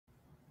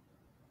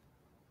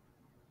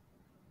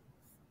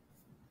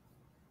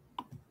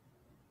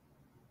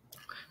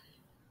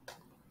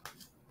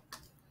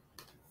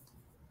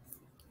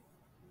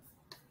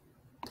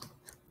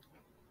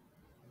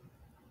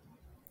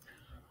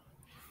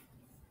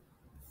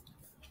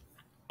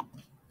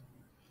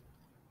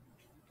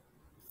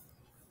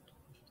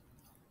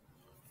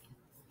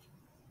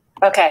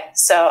Okay,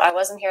 so I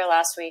wasn't here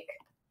last week.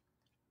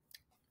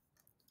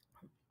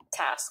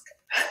 Task.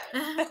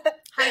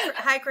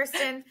 Hi,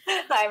 Kristen.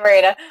 Hi,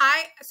 Marina.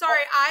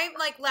 I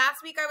like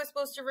last week I was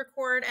supposed to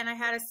record and I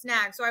had a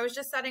snag, so I was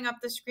just setting up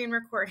the screen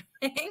recording.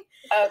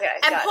 Okay.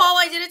 And Paul,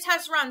 I did a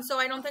test run, so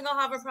I don't think I'll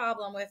have a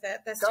problem with it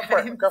this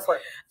time. Go for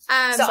it.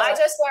 So I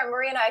just learned,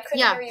 Marina, I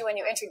couldn't hear you when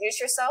you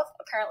introduced yourself.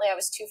 Apparently I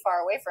was too far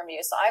away from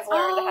you, so I've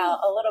learned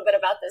a little bit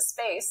about this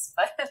space,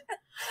 but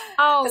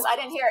because I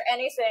didn't hear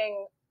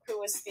anything who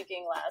was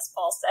speaking last,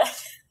 Paul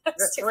said.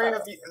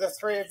 The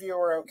three of you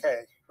are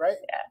okay, right?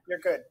 Yeah. You're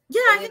good.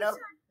 Yeah. And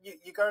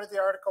you go to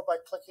the article by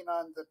clicking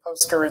on the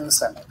poster in the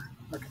center.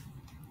 Okay.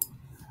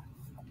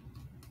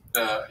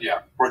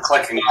 We're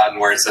clicking on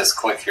where it says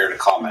click here to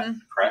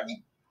comment, correct?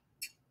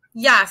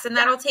 Yes, and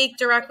that'll take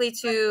directly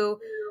to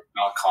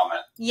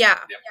comment. Yeah.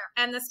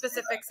 And the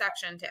specific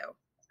section too.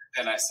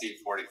 And I see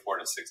 44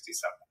 to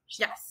 67.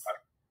 Yes.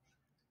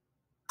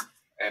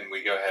 And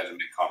we go ahead and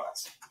make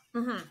comments.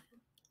 Mm-hmm.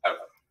 Okay.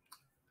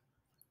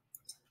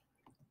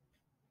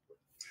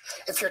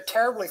 If you're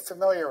terribly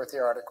familiar with the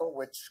article,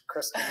 which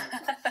Kristen,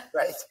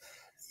 right,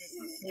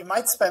 you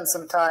might spend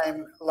some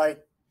time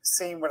like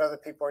seeing what other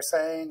people are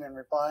saying and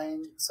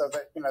replying, so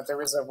that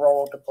there is a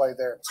role to play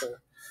there too.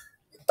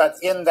 But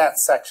in that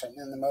section,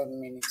 in the mode and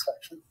meaning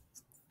section.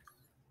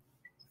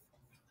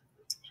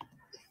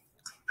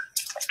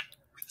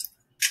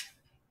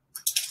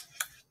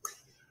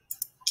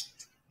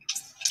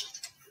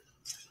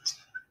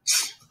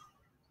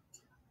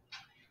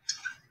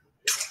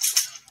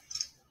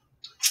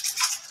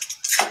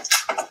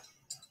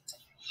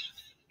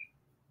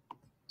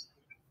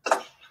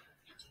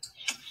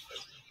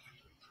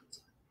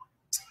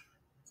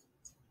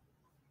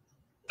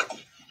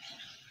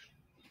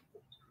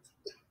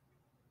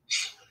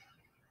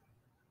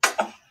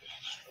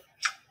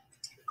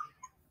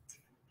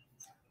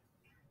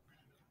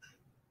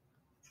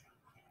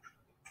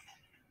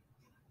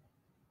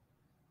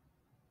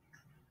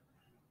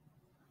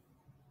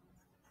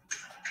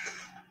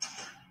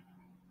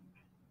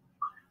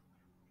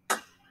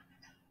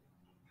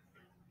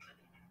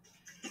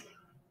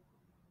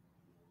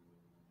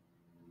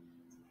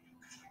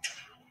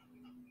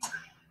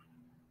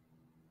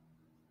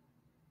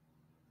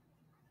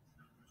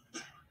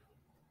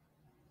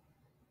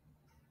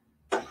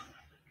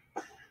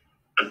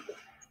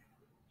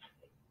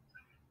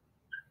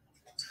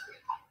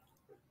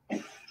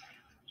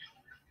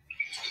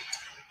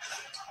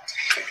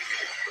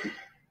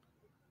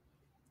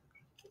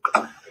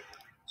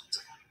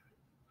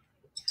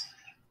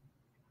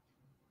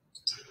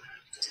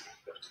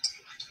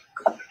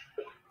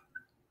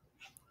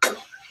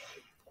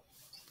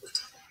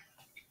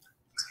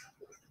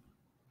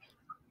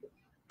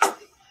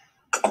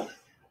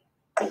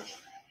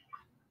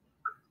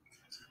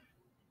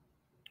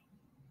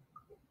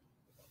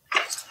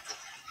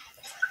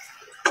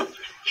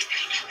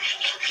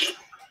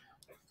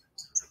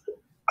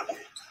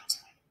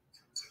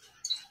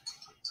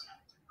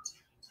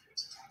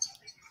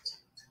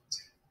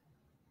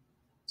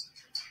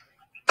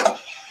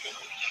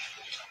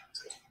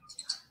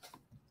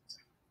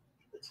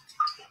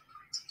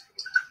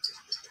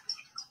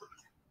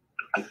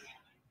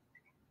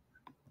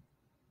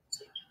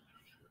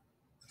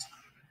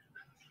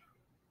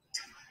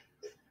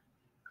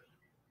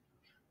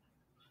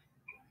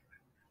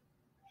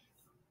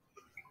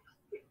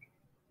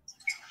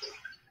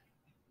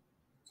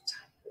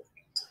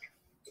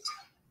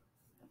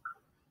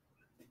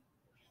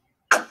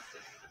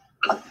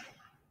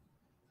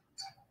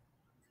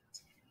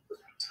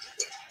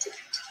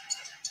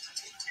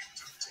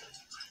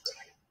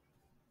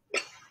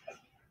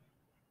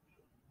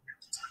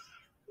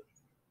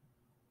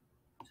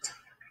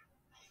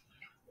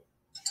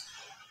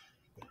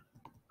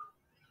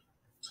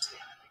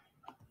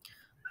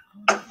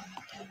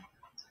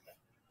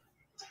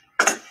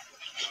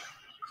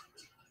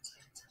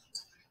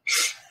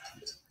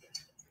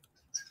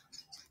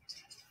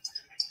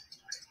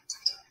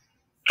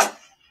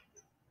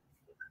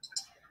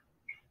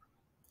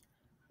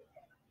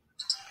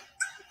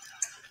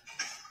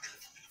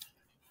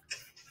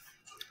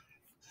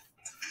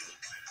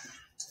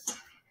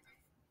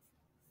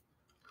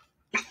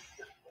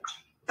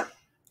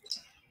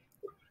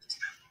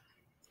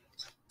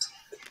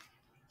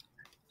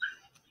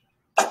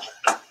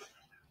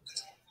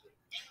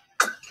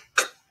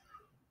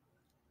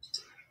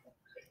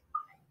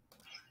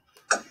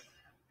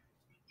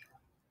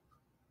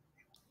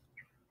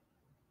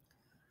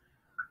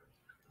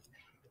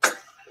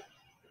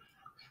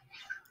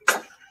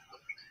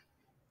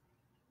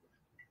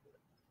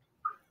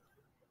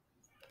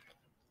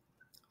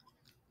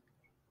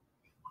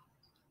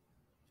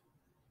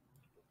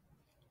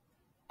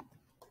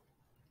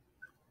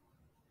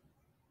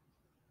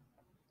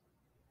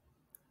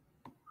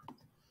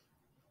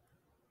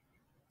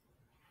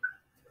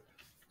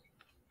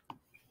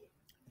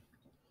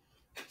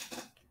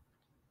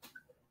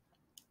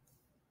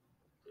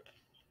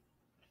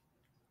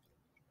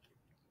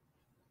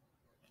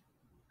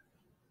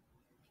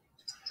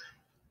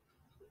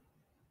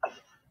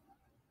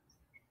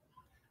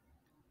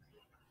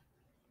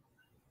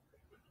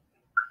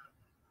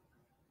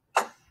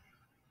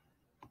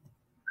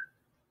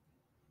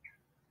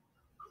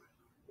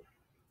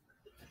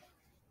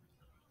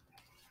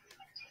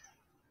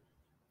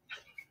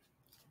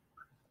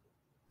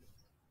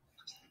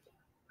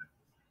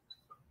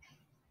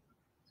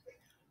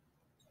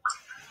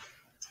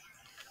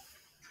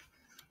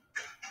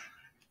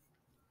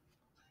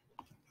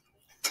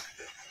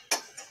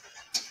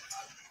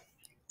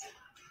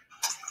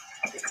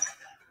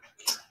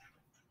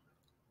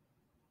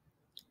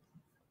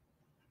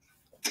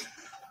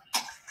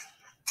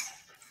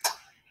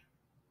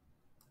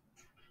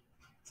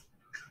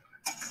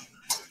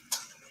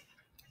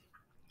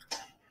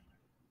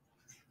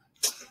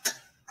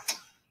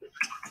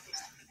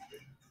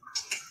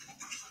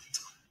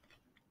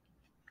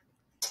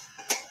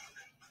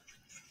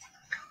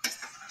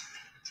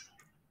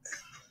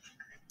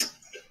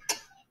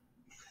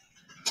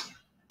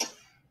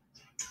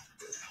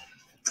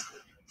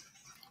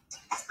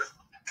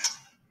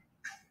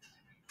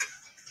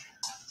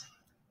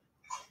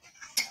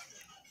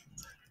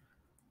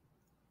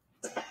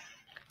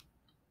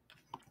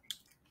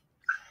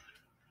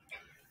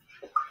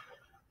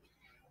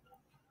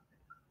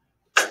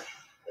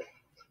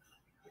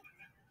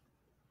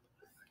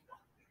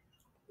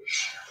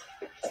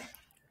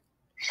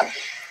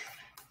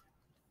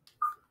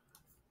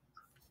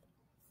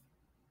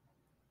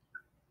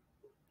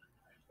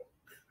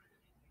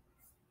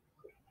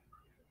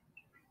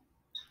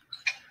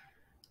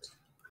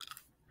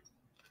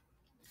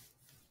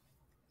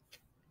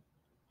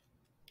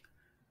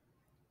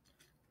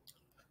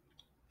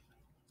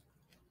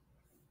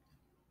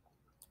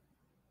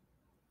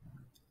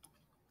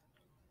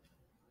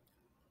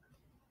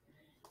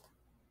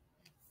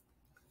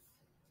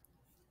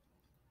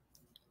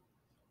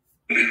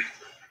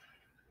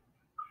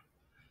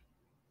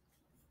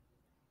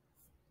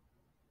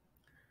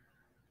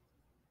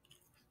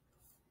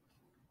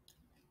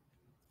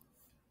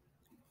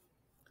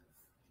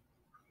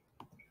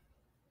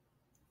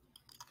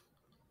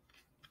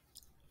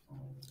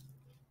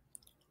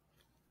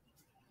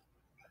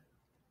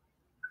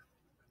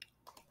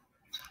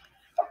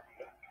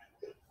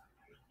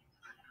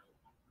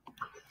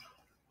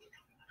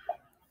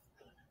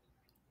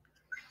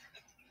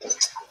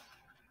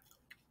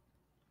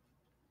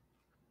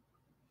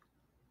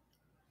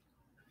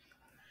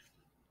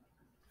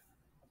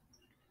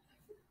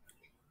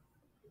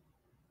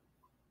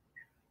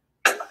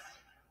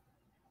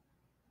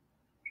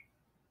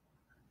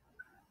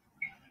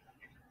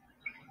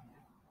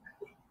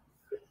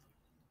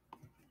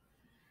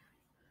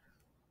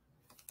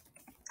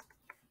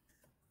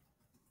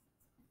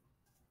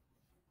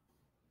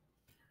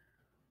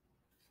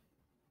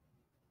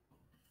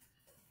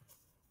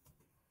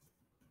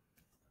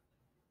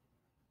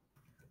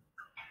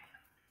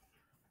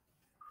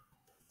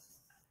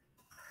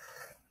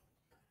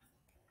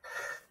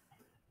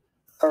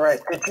 All right.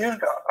 Did you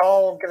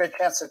all get a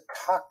chance to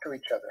talk to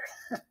each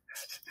other?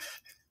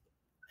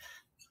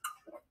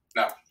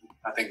 No,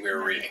 I think we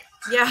were reading.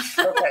 Yeah.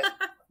 Okay.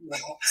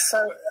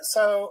 So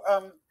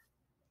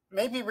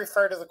maybe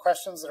refer to the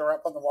questions that are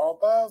up on the wall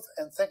above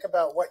and think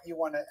about what you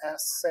want to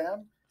ask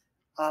Sam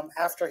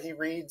after he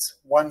reads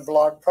one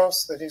blog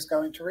post that he's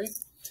going to read.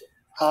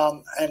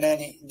 And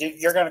then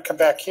you're going to come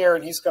back here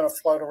and he's going to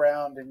float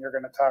around and you're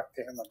going to talk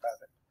to him about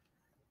it.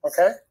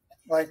 Okay?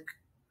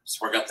 So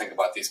we're going to think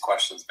about these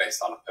questions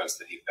based on a post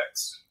that he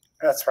picks.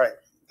 That's right.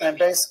 And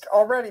based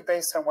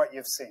on what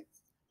you've seen.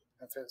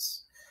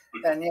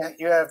 And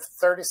you have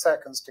 30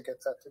 seconds to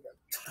get that together.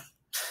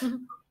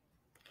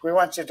 We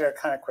want you to do it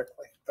kind of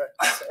quickly,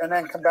 and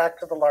then come back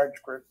to the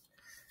large group.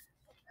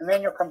 And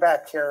then you'll come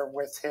back here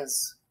with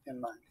his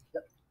in mind.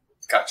 Yep.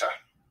 Gotcha.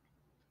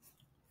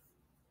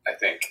 I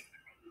think.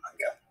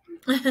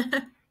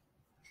 Yeah.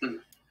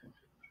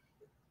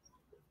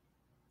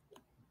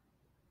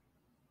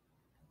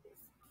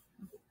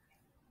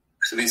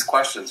 So these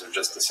questions are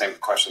just the same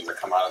questions that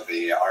come out of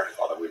the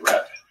article that we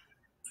read.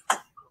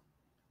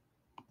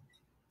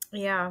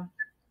 Yeah.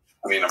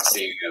 I mean, I'm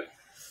seeing it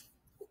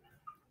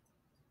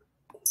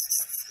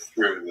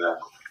through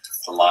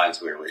the lines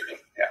we were reading.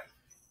 Yeah.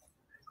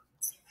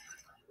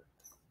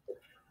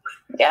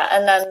 Yeah,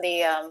 and then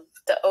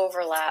the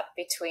overlap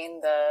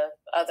between the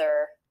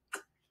other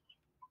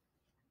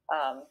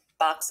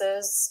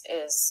boxes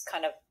is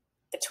kind of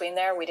between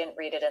there. We didn't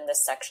read it in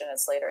this section.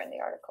 It's later in the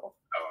article.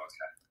 Oh,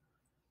 okay.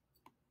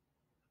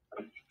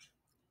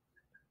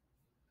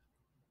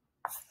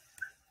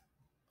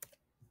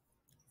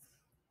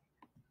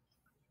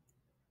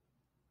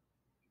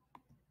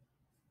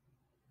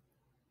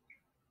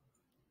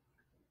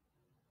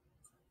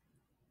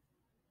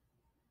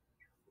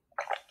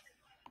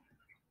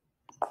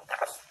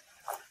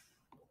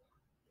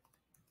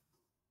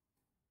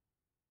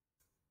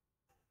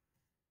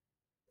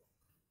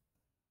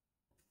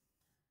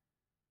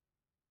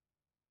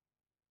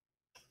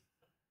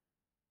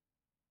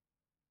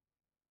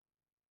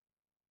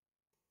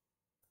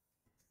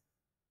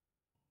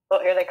 Oh,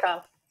 here they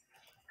come.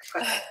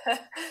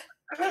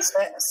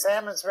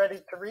 Sam is ready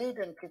to read,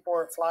 and people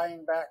are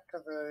flying back to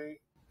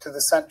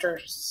the center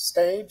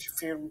stage.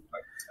 If you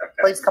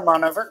please come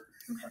on over.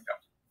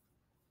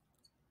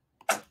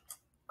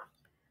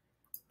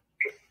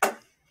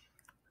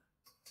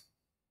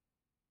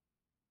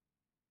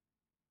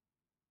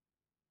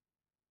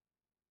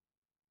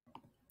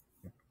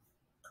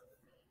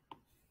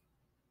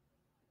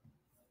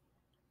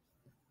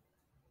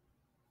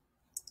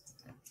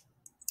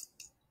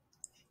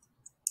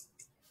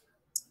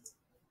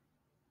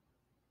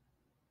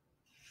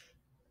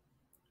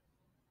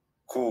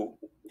 Cool.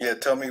 Yeah,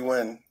 tell me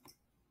when.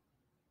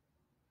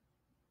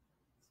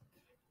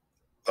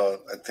 I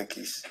think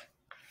he's.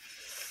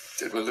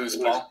 Did we lose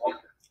Paul?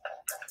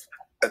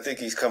 I think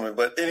he's coming.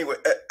 But anyway,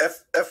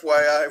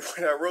 FYI,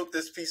 when I wrote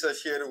this piece, I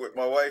shared it with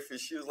my wife, and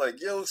she was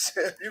like, "Yo,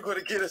 Sam, you're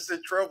gonna get us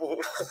in trouble."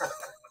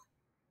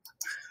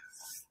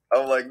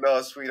 I'm like,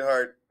 "No,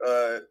 sweetheart.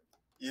 The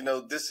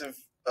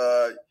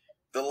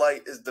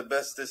light is the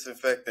best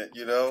disinfectant.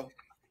 You know."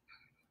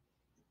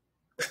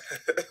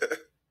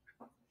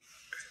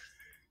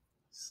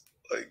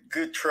 Like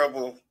good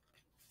trouble.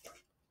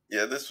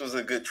 Yeah, this was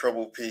a good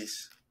trouble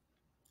piece.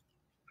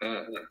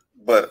 Mm-hmm.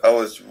 But I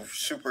was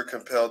super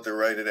compelled to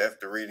write it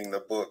after reading the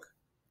book.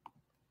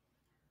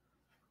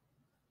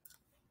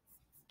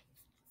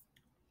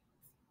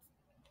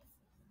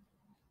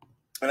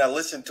 And I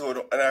listened to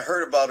it, and I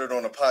heard about it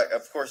on a podcast.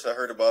 Of course, I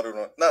heard about it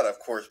on, not of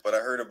course, but I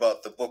heard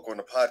about the book on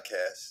the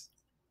podcast,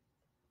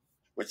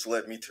 which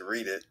led me to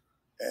read it.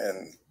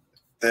 And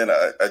then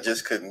I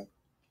just couldn't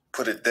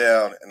put it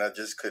down, and I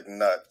just could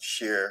not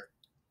share.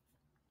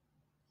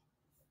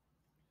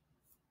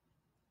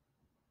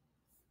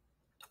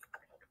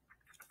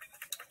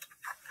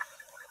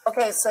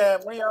 Okay,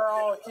 Sam, we are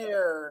all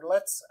here.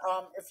 Let's,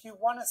 if you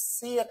want to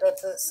see it at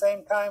the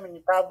same time, and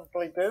you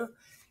probably do,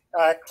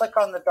 click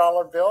on the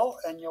dollar bill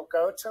and you'll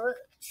go to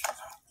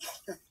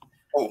it.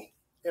 Oh,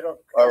 it'll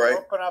right.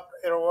 open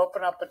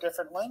up a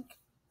different link.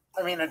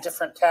 I mean, a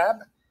different tab.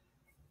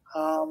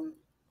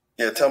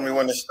 Yeah, tell me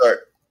when to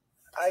start.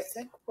 I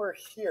think we're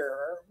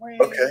here.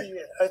 Okay.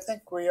 I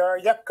think we are.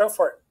 Yep, go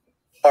for it.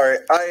 All right.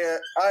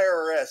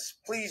 IRS,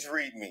 please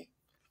read me.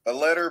 A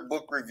letter,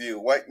 book review,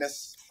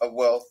 Whiteness of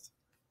Wealth,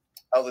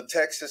 how the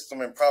tax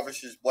system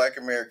impoverishes Black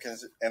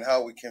Americans and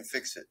how we can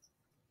fix it.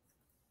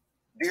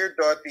 Dear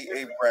Dorothy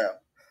A. Brown,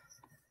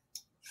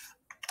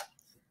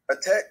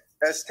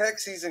 as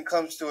tax season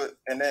comes to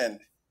an end,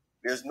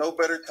 there's no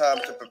better time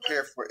to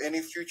prepare for any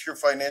future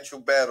financial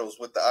battles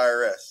with the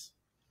IRS.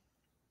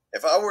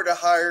 If I were to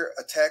hire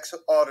a tax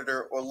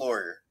auditor or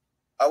lawyer,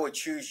 I would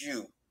choose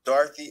you,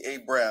 Dorothy A.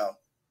 Brown.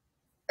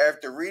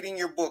 After reading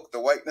your book, The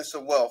Whiteness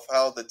of Wealth,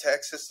 How the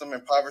Tax System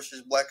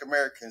Impoverishes Black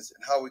Americans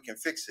and How We Can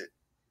Fix It,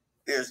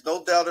 there's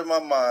no doubt in my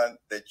mind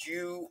that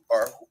you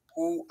are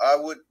who I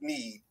would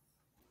need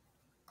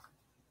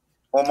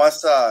on my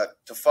side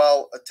to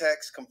file a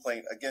tax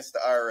complaint against the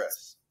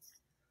IRS.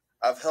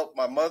 I've helped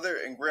my mother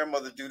and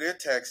grandmother do their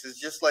taxes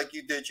just like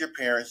you did your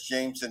parents,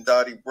 James and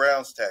Dottie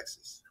Brown's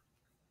taxes.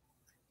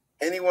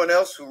 Anyone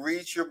else who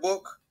reads your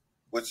book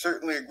would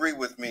certainly agree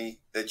with me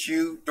that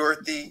you,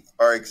 Dorothy,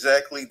 are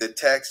exactly the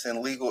tax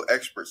and legal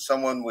expert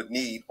someone would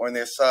need on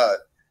their side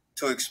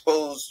to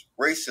expose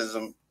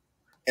racism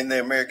in the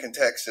American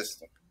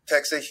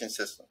taxation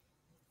system.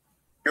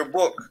 Your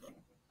book,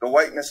 The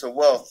Whiteness of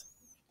Wealth,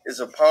 is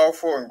a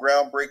powerful and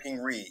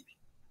groundbreaking read.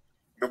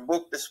 Your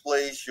book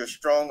displays your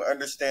strong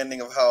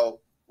understanding of how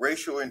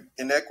racial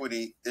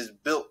inequity is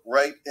built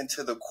right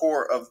into the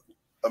core of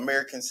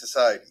American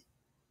society,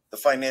 the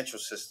financial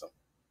system.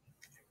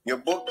 Your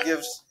book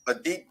gives a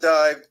deep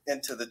dive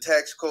into the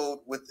tax code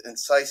with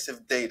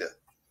incisive data.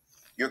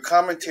 Your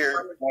commentary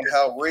on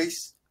how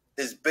race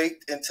is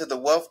baked into the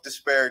wealth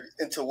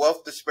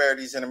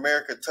disparities in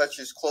America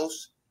touches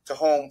close to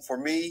home for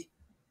me,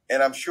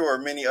 and I'm sure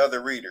many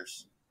other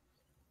readers.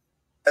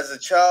 As a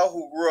child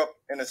who grew up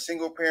in a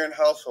single-parent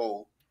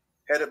household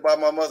headed by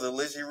my mother,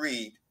 Lizzie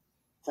Reed,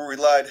 who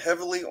relied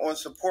heavily on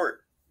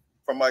support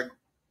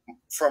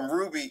from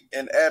Ruby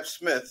and Ab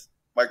Smith,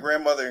 my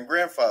grandmother and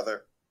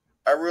grandfather,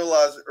 I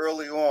realized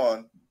early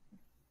on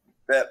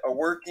that a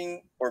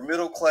working or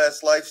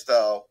middle-class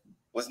lifestyle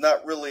was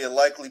not really a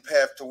likely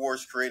path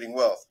towards creating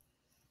wealth.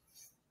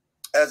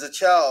 As a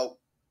child,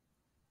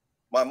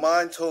 my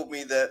mind told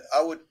me that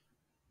I would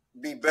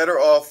be better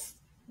off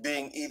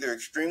being either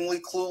extremely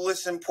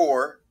clueless and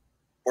poor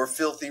or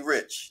filthy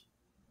rich.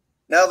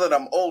 Now that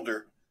I'm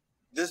older,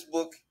 this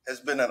book has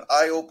been an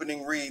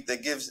eye-opening read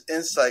that gives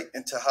insight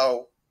into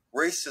how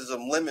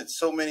racism limits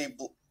so many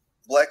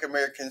Black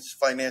Americans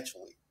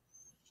financially.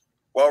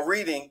 While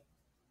reading,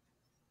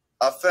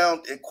 I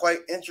found it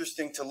quite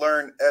interesting to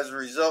learn, as a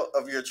result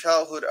of your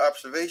childhood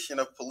observation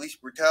of police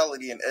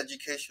brutality and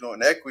educational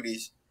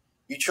inequities,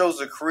 you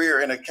chose a career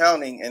in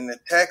accounting and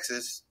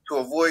taxes to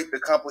avoid the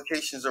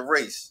complications of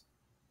race.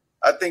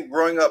 I think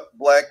growing up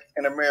Black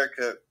in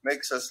America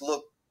makes us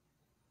look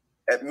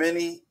at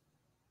money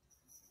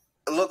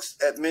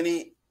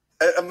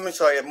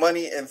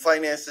and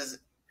finances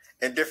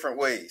in different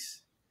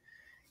ways.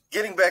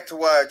 Getting back to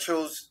why I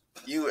chose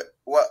you,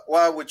 why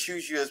I would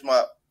choose you as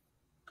my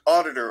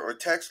auditor or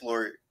tax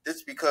lawyer,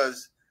 it's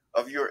because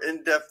of your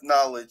in-depth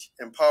knowledge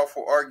and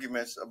powerful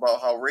arguments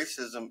about how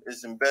racism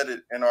is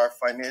embedded in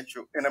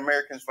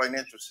Americans'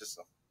 financial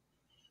system.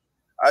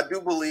 I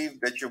do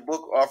believe that your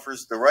book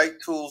offers the right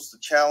tools to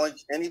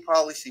challenge any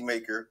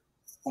policymaker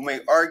who may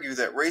argue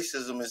that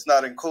racism is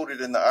not encoded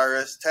in the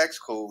IRS tax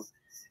code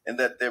and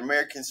that the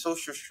American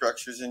social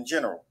structures in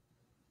general.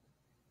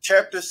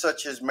 Chapters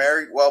such as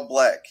Married While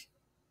Black,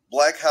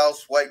 Black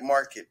House, White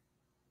Market,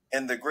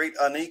 and The Great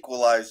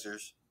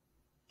Unequalizers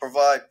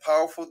provide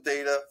powerful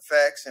data,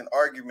 facts, and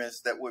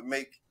arguments that would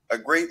make a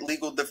great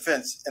legal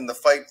defense in the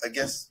fight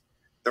against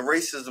the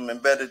racism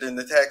embedded in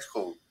the tax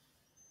code.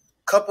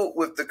 Coupled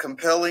with the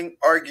compelling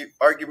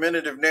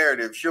argumentative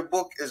narratives, your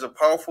book is a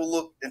powerful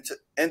look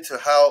into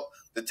how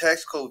the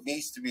tax code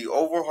needs to be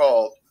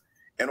overhauled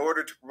in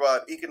order to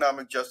provide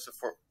economic justice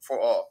for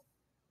all.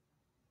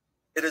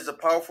 It is a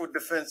powerful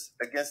defense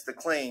against the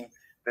claim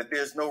that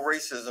there's no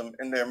racism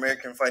in the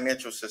American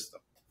financial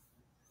system.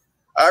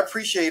 I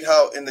appreciate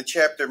how in the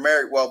chapter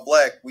Married While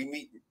Black, we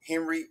meet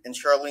Henry and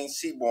Charlene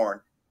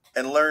Seaborn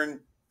and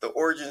learn the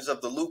origins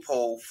of the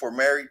loophole for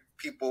married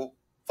people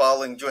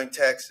filing joint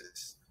tax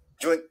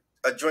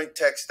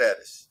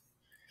status.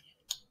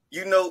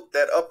 You note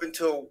that up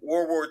until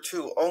World War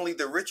II, only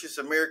the richest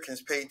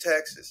Americans paid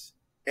taxes.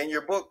 In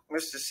your book,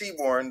 Mr.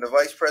 Seaborn, the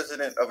vice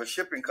president of a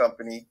shipping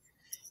company,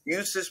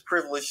 used his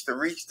privilege to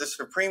reach the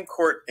Supreme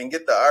Court and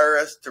get the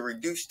IRS to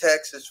reduce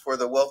taxes for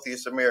the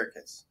wealthiest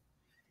Americans.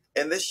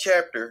 In this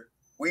chapter,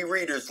 we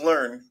readers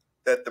learn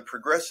that the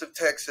progressive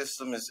tax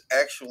system is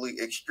actually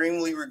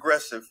extremely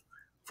regressive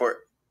for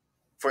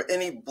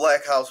many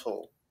Black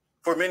households.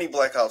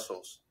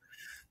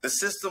 The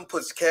system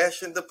puts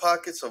cash in the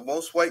pockets of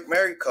most white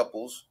married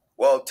couples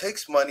while it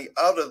takes money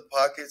out of the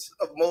pockets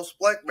of most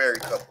Black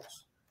married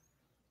couples.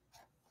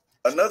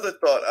 Another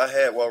thought I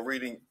had while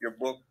reading your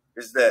book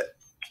is that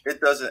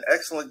it does an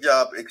excellent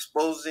job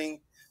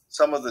exposing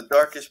some of the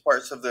darkest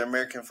parts of the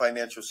American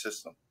financial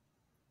system.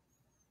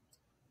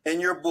 In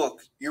your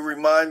book, you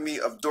remind me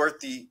of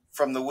Dorothy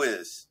from The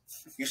Wiz.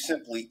 You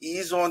simply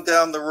ease on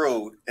down the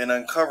road and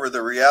uncover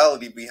the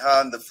reality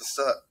behind the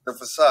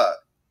facade.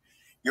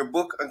 Your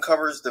book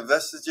uncovers the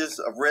vestiges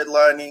of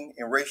redlining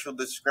and racial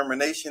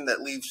discrimination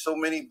that leave so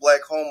many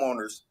Black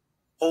homeowners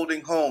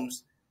holding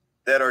homes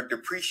that are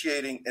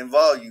depreciating in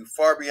value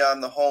far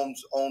beyond the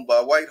homes owned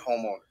by white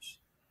homeowners.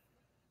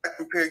 I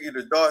compare you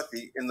to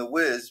Dorothy in The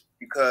Wiz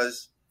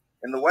because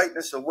in The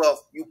Whiteness of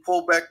Wealth, you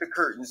pull back the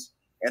curtains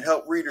and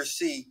help readers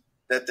see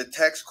that the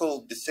tax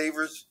code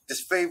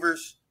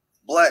disfavors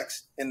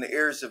Blacks in the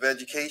areas of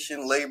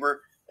education,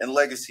 labor, and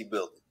legacy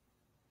building.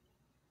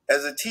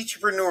 As a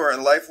teacherpreneur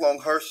and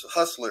lifelong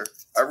hustler,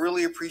 I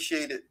really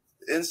appreciated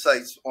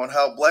insights on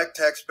how Black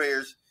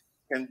taxpayers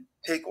can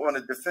take on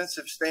a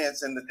defensive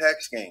stance in the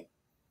tax game.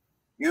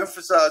 You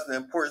emphasize the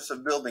importance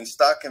of building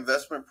stock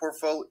investment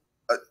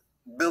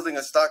building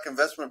a stock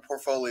investment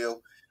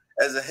portfolio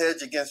as a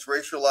hedge against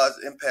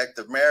racialized impact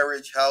of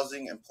marriage,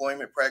 housing,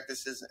 employment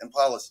practices, and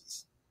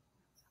policies.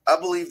 I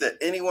believe that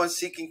anyone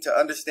seeking to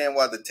understand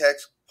why the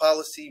tax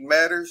policy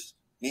matters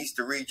needs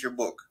to read your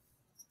book.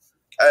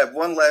 I have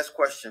one last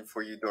question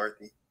for you,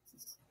 Dorothy.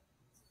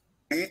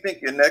 Do you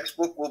think your next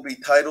book will be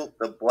titled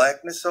The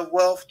Blackness of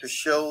Wealth, to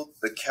show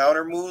the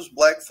counter moves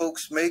Black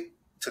folks make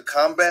to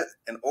combat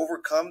and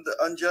overcome the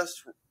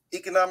unjust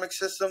economic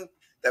system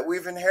that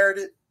we've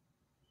inherited?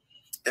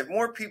 If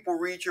more people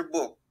read your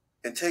book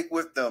and take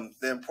with them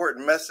the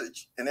important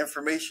message and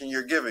information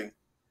you're giving,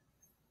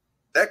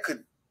 that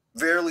could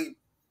verily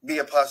be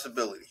a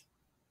possibility.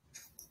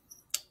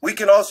 We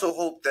can also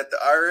hope that the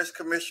IRS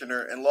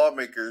commissioner and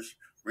lawmakers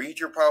read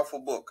your powerful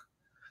book.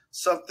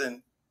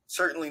 Something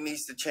certainly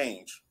needs to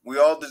change. We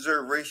all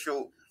deserve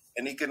racial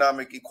and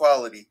economic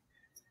equality,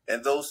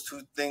 and those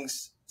two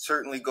things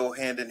certainly go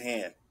hand in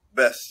hand.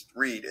 Best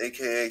Reed,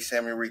 aka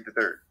Samuel Reed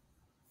III.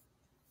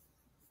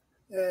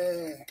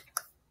 Yay.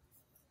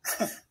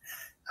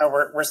 Oh,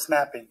 we're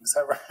snapping.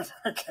 So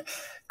okay,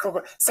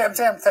 cool. Sam,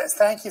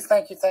 thank you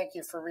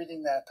for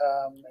reading that.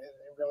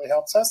 It really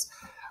helps us.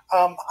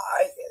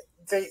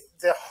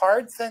 The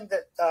hard thing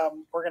that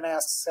we're going to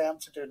ask Sam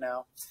to do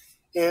now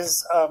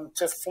is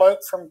to float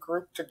from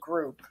group to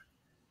group,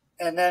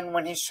 and then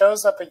when he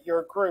shows up at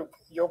your group,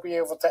 you'll be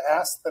able to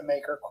ask the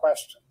maker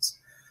questions.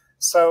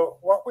 So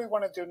what we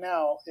want to do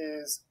now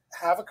is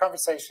have a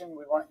conversation.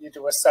 We want you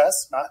to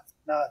assess, not.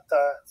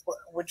 What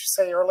would you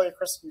say earlier,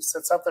 Chris? You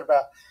said something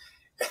about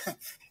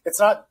it's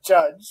not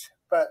judge,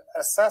 but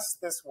assess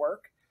this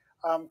work.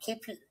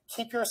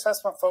 Keep your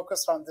assessment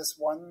focused on this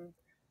one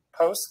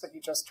post that you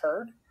just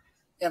heard,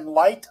 in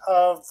light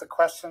of the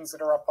questions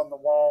that are up on the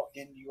wall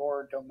in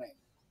your domain.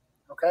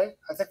 Okay,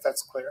 I think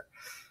that's clear.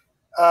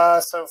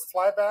 So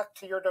fly back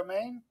to your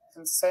domain,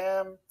 and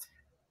Sam,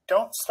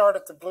 don't start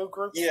at the blue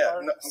group.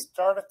 Yeah,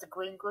 start at the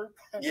green group.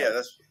 Yeah,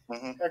 that's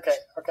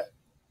okay.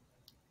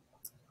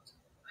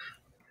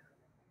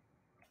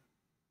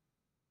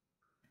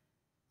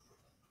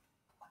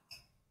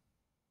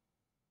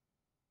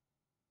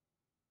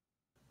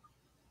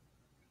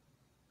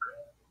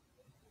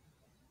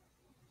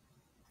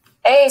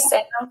 Hey,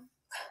 Sam.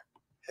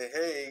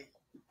 Hey.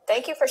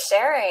 Thank you for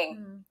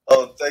sharing.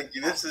 Oh, thank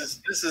you. This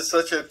is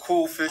such a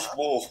cool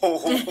fishbowl.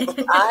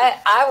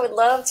 I would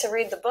love to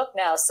read the book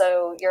now.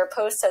 So your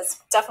post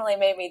has definitely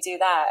made me do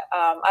that.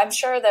 I'm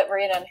sure that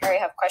Marina and Harry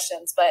have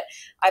questions, but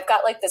I've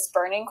got like this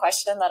burning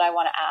question that I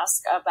want to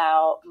ask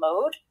about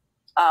mode,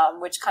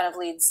 which kind of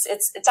leads.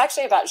 It's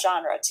actually about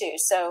genre too.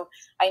 So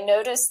I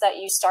noticed that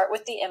you start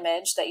with the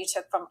image that you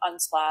took from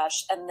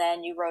Unsplash, and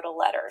then you wrote a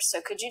letter.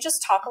 So could you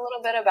just talk a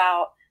little bit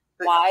about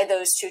why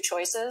those two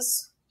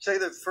choices? Say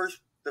the first.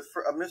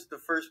 I missed the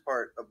first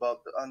part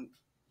about the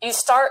You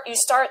start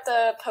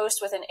the post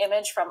with an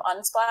image from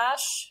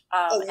Unsplash.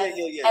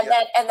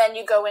 And then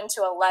you go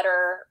into a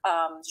letter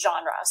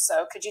genre.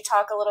 So could you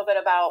talk a little bit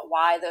about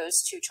why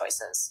those two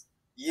choices?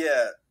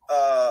 Yeah.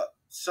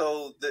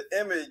 So the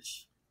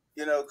image,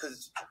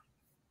 because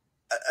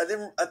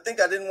I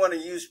think I didn't want to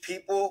use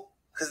people,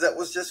 because that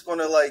was just going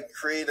to like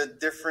create a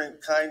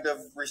different kind of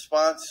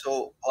response.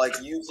 So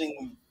like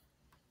using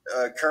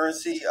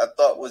currency, I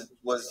thought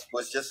was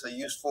just a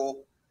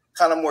useful,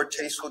 kind of more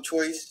tasteful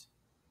choice.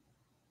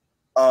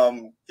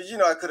 Because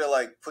I could have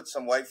like put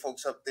some white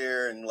folks up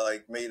there and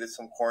like made it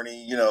some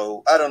corny,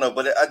 I don't know,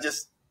 but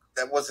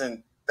that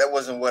wasn't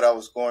what I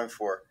was going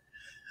for.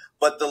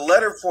 But the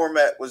letter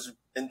format was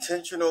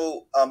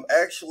intentional.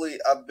 Actually,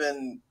 I've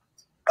been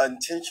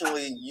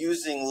intentionally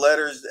using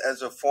letters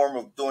as a form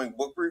of doing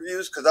book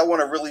reviews, because I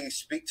want to really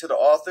speak to the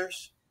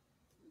authors.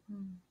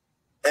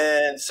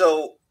 And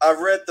so I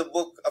read the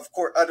book, of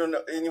course, I don't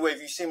know. Anyway, if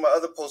you've seen my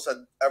other posts,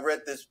 I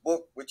read this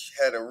book, which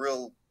had a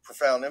real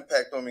profound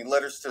impact on me,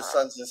 Letters to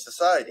Sons in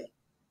Society.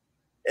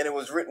 And it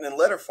was written in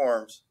letter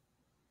forms.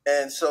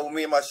 And so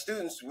me and my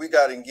students, we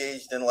got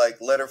engaged in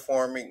like letter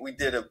forming. We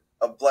did a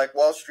Black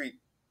Wall Street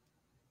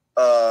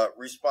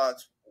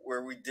response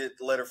where we did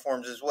letter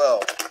forms as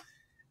well.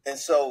 And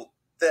so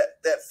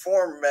that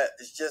format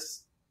is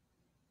just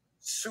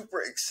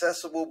super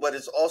accessible, but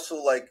it's also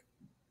like,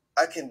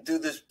 I can do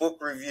this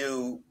book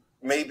review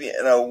maybe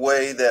in a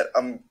way that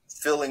I'm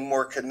feeling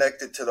more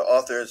connected to the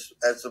authors,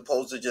 as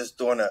opposed to just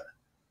doing an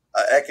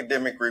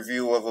academic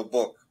review of a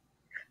book.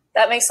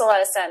 That makes a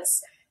lot of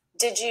sense.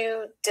 Did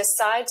you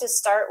decide to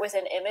start with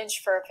an image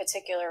for a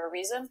particular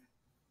reason?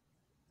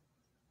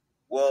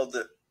 Well,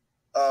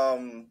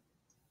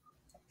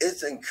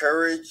 it's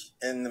encouraged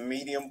in the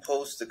Medium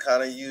post to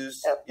kind of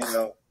use,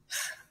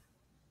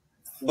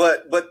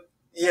 but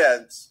yeah,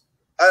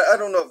 I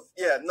don't know.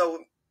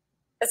 No.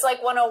 It's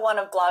like 101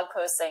 of blog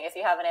posting. If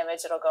you have an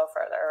image, it'll go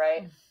further,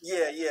 right?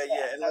 Yeah.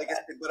 And like I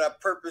said, but I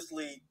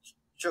purposely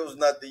chose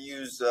not to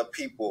use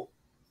people.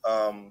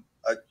 I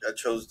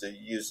chose to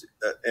use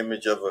an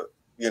image of a,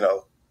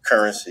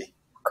 currency.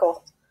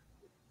 Cool.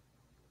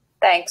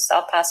 Thanks.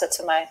 I'll pass it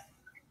to my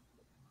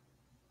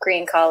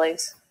green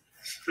colleagues.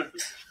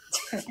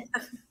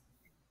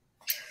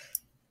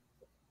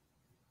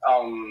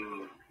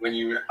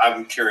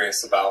 I'm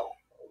curious about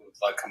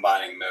like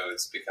combining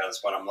modes,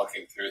 because when I'm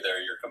looking through there,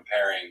 you're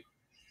comparing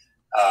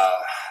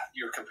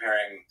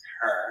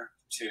her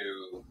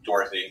to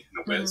Dorothy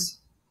the Wiz,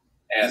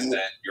 and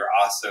then you're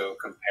also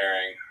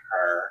comparing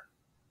her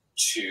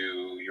to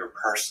your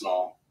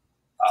personal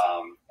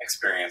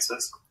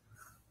experiences,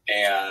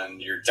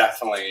 and you're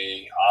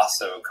definitely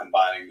also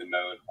combining the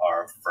mode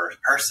of first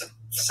person.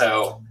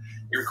 So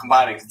you're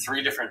combining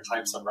 3 different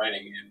types of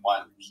writing in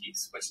one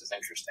piece, which is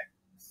interesting,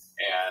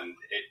 and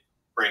it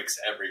breaks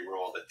every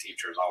rule that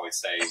teachers always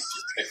say, just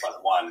pick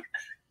one,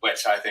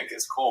 which I think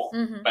is cool.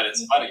 But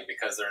it's funny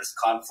because there's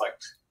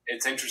conflict.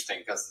 It's interesting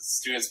because the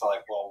students are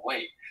like, well,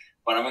 wait,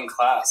 when I'm in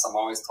class, I'm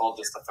always told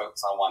just to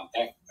focus on one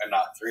thing and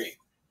not 3.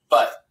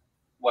 But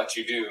what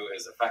you do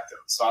is effective.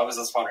 So I was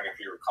just wondering if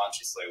you were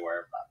consciously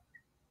aware of that.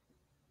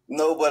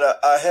 No, but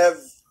I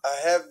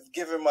have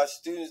given my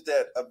students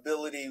that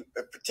ability,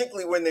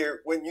 particularly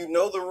when you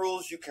know the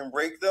rules, you can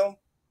break them.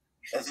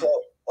 And so,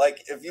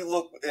 like, if you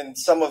look in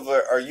some of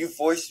our youth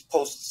voice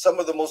posts, some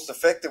of the most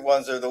effective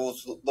ones are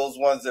those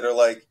ones that are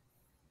like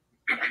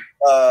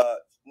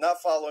not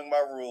following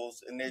my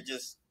rules, and they're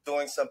just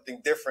doing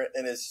something different,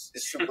 and it's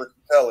super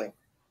compelling.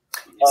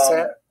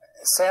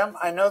 Sam,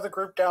 I know the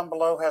group down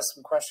below has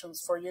some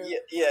questions for you.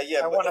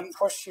 Yeah. I want to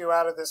push you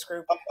out of this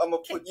group. I'm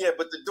gonna put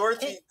but the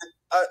Dorothy,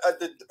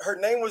 her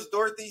name was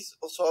Dorothy,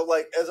 so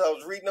like as I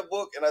was reading the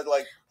book, and I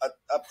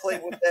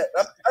played with that.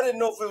 I didn't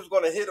know if it was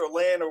going to hit or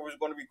land or it was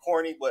going to be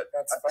corny, but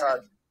that's I tried.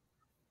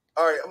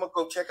 All right, I'm gonna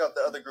go check out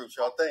the other groups,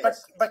 y'all.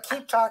 Thanks. But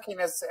keep talking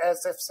as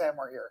if Sam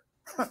were here.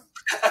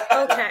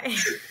 Okay.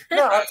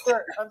 No,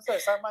 I'm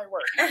serious. That might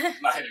work.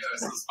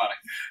 This is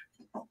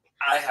funny.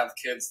 I have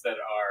kids that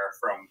are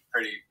from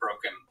pretty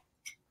broken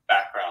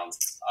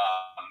backgrounds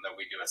that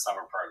we do a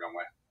summer program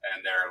with, and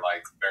they're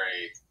like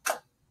very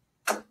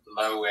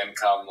low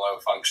income,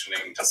 low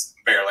functioning, just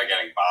barely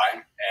getting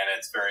by. And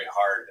it's very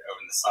hard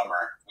over the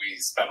summer. We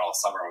spend all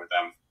summer with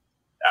them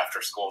after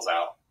school's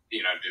out,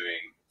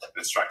 doing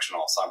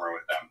instructional summer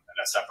with them in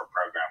a separate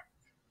program.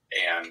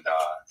 And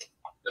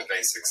the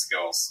basic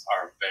skills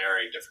are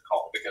very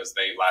difficult because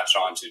they latch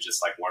on to just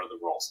like, what are the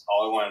rules?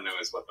 All I want to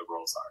know is what the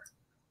rules are.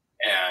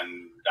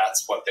 And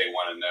that's what they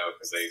want to know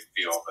because they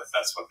feel that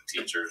that's what the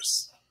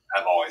teachers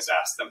have always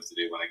asked them to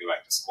do when they go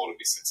back to school to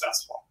be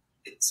successful.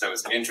 So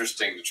it's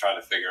interesting to try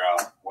to figure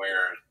out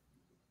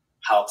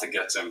how to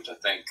get them to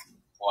think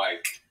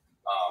like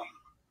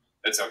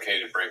it's okay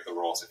to break the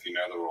rules if you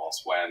know the rules,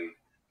 when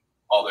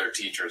all their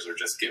teachers are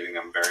just giving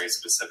them very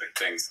specific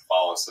things to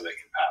follow so they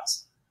can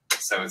pass.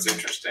 So it's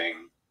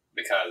interesting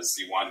because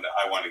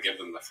I want to give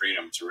them the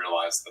freedom to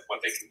realize that what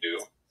they can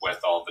do with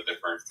all the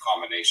different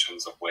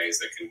combinations of ways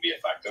that can be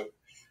effective.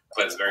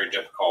 But it's very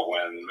difficult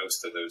when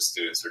most of those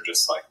students are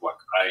just like, look,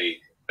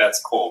 that's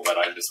cool, but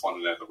I just want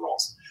to know the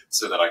rules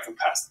so that I can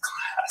pass the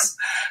class.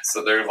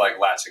 So they're like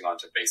latching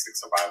onto basic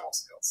survival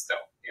skills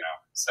still,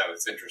 So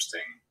it's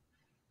interesting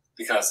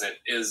because it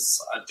is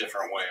a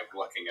different way of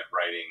looking at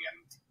writing and,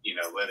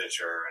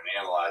 literature and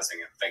analyzing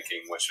and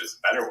thinking, which is a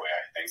better way,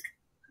 I think.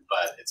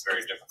 But it's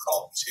very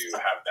difficult to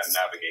have them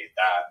navigate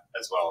that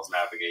as well as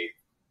navigate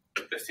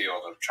the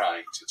field of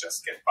trying to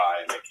just get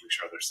by and making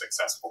sure they're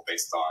successful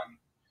based on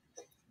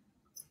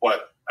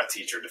what a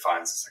teacher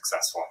defines as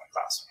successful in the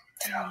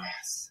classroom.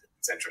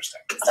 It's interesting.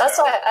 That's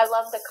why I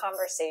love the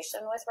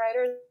conversation with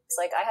writers.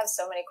 Like, I have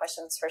so many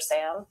questions for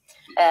Sam,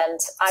 and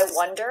I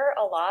wonder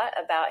a lot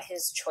about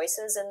his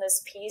choices in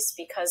this piece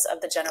because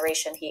of the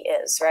generation he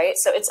is, right?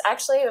 So it's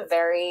actually a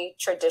very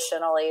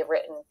traditionally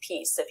written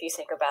piece, if you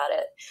think about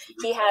it.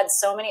 He had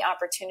so many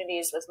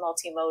opportunities with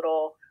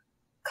multimodal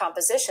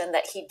composition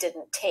that he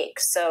didn't take.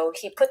 So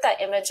he put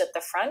that image at the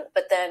front,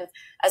 but then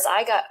as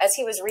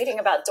he was reading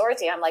about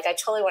Dorothy, I'm like, I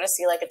totally want to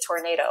see like a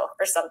tornado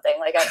or something.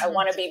 Like I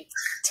want to be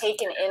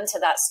taken into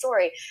that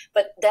story.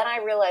 But then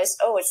I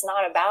realized, it's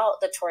not about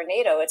the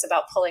tornado. It's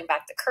about pulling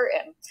back the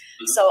curtain.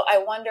 So I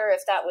wonder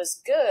if that was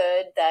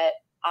good that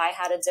I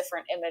had a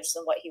different image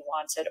than what he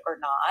wanted or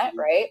not,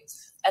 right?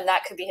 And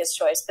that could be his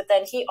choice. But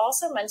then he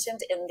also mentioned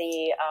in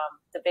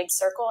the Big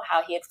Circle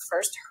how he had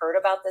first heard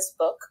about this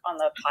book on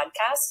the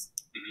podcast.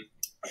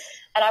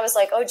 And I was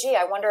like, oh, gee,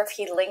 I wonder if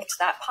he linked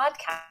that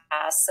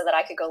podcast so that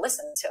I could go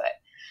listen to it.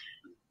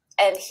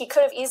 And he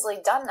could have easily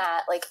done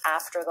that like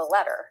after the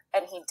letter,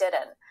 and he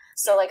didn't.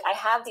 So like I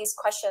have these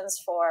questions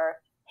for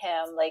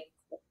him, like,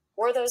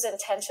 were those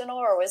intentional,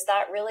 or was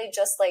that really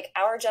just like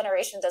our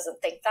generation doesn't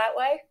think that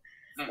way?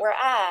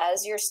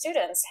 Whereas your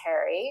students,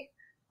 Harry,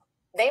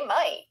 they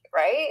might,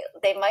 right?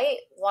 They might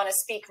want to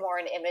speak more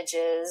in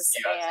images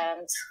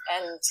and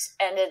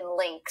in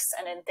links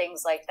and in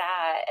things like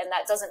that. And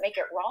that doesn't make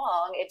it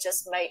wrong. It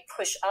just might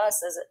push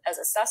us as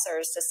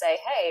assessors to say,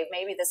 hey,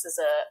 maybe this is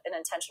an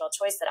intentional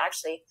choice that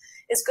actually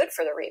is good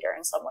for the reader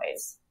in some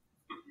ways.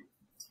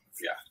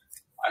 Yeah.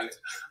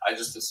 I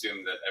just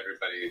assume that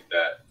everybody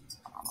that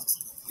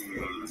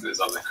is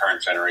of the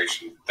current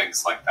generation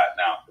thinks like that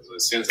now. Because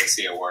as soon as I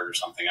see a word or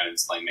something, I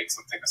instantly make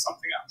them think of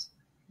something else.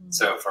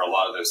 So for a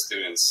lot of those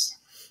students,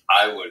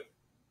 I would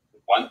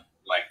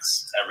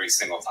links every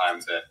single time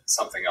that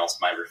something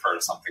else might refer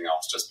to something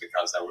else, just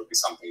because that would be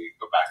something you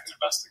go back and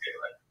investigate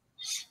later.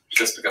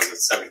 Just because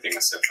everything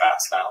is so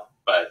fast now,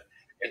 but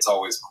it's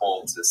always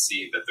cool to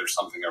see that there's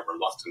something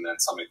overlooked, and then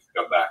somebody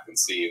can go back and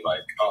see,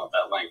 like, oh,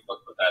 that link, look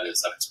what that is.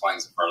 That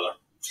explains it further.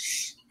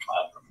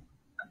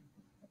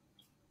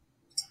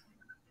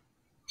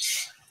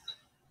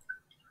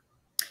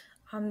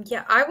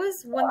 Yeah, I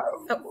was one.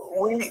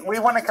 We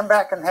want to come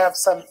back and have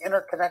some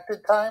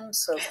interconnected time,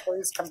 so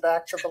please come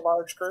back to the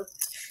large group.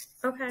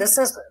 Okay. This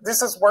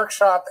is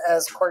workshop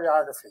as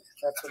choreography.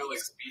 That's I feel like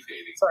speed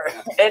dating. Sorry.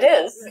 It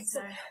is.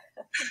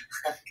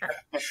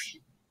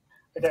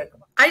 Okay.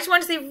 I just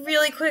want to say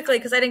really quickly,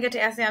 because I didn't get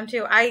to ask Sam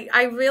too.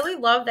 I really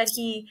love that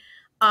he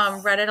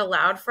read it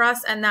aloud for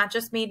us, and that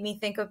just made me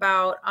think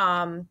about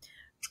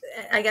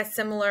I guess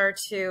similar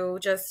to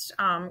just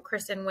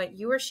Kristen, what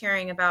you were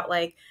sharing about,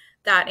 like,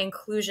 that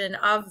inclusion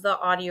of the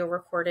audio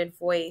recorded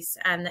voice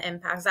and the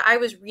impacts. I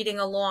was reading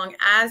along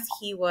as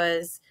he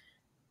was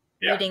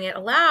reading it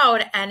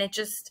aloud, and it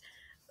just,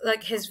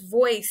 like, his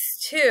voice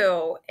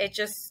too, it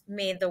just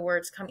made the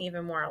words come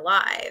even more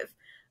alive.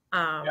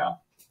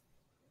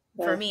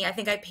 For me, I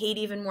think I paid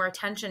even more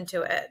attention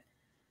to it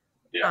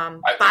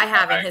by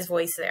having his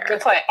voice there.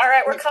 Good point. All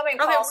right, we're coming,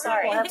 Paul. Okay,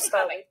 Sorry. we're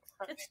coming.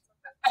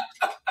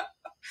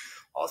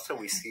 Also,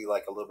 we see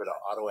like a little bit of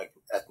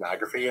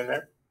autoethnography in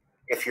there.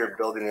 If you're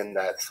building in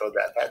that, so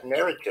that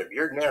narrative,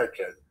 your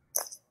narrative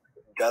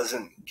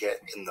doesn't get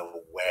in the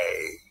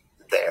way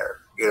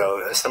there. You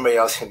know, somebody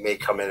else who may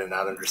come in and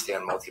not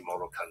understand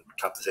multimodal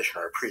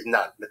composition, or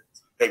not,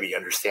 maybe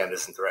understand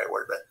isn't the right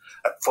word,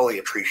 but fully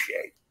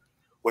appreciate,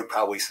 would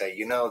probably say,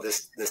 you know,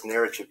 this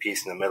narrative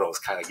piece in the middle is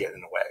kind of getting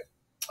in the way,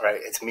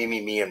 right? It's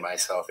me, and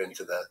myself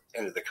into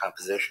the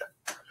composition.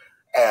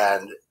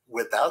 And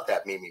without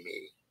that me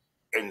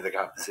into the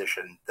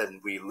composition, then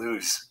we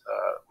lose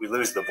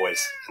the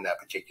voice in that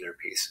particular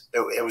piece.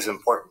 It was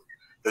important.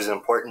 There's an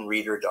important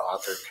reader to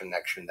author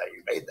connection that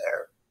you made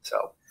there.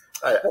 So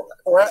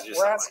we're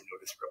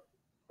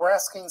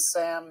asking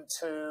Sam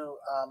to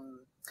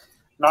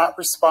not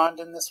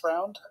respond in this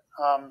round,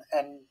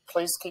 and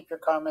please keep your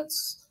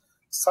comments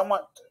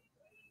somewhat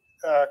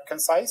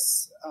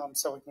concise,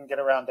 so we can get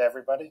around to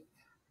everybody.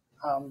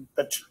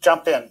 But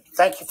jump in.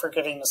 Thank you for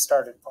getting us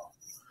started, Paul.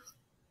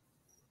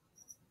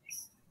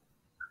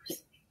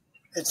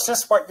 It's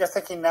just what you're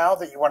thinking now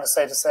that you want to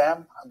say to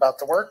Sam about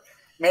the work,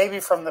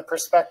 maybe from the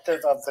perspective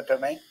of the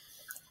domain.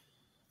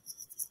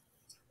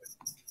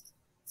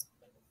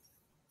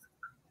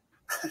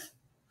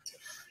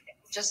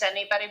 Just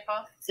anybody,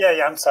 Paul?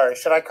 Yeah, I'm sorry.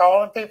 Should I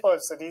call on people?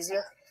 Is it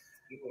easier?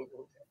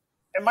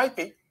 It might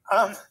be.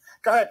 Go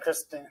ahead,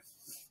 Christine.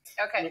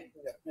 Okay.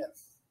 Yeah.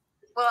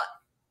 Well,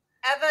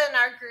 Eva in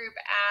our group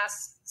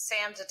asked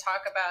Sam to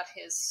talk about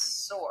his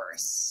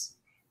source.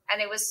 And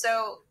it was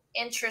so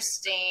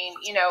interesting,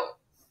 you know,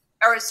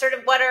 or sort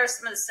of what are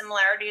some of the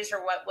similarities,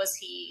 or what was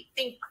he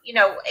think, you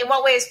know, in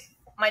what ways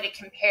might it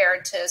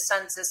compare to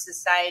Sons of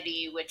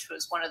Society, which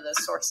was one of the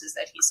sources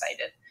that he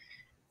cited.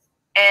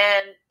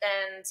 And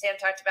then Sam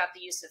talked about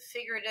the use of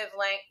figurative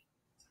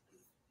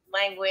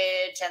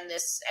language and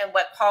this, and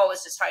what Paul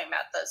was just talking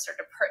about, the sort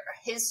of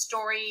his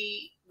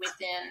story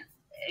within,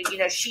 you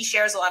know, she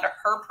shares a lot of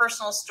her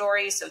personal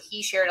story. So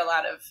he shared a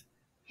lot of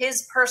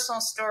his personal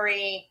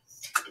story,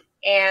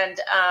 and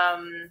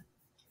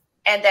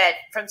that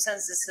from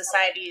Sons of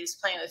Society is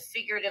playing with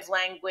figurative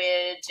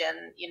language,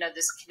 and, you know,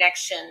 this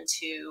connection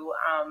to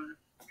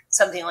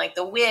something like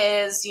The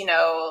Wiz, you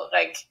know,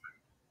 like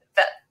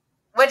that.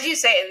 What did you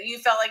say? You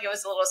felt like it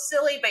was a little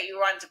silly, but you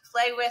wanted to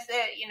play with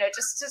it, you know,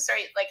 just to sort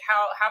of like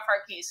how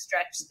far can you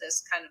stretch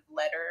this kind of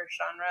letter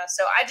genre?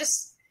 So I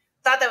just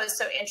thought that was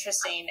so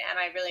interesting, and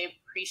I really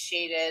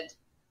appreciated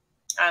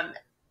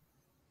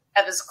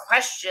Eva's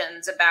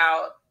questions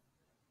about,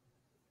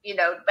 you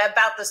know,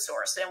 about the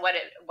source and what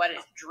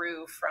it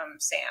drew from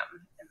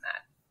Sam in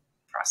that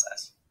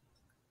process.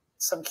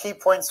 Some key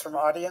points from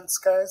audience,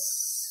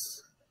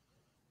 guys.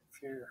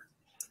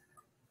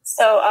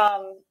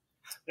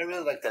 I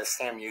really like that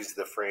Sam used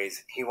the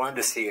phrase, he wanted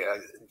to see,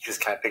 just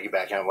kind of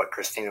piggybacking on what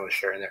Christina was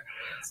sharing there.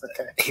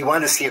 Okay. He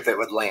wanted to see if it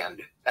would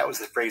land. That was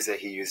the phrase that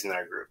he used in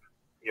our group.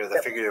 You know,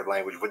 the figurative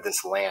language, would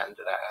this land?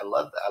 And I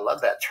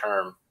love that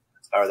term,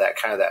 or that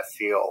kind of that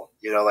feel.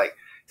 You know, like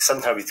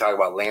sometimes we talk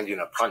about landing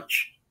a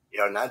punch, you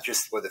know, not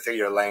just with the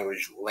figurative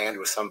language land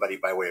with somebody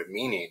by way of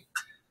meaning,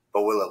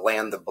 but will it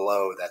land the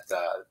blow that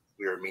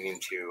we were meaning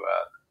to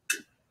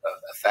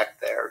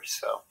affect there?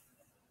 So,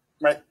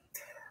 right.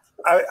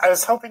 I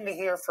was hoping to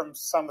hear from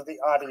some of the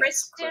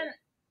audience.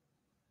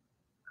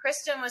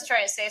 Kristen was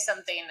trying to say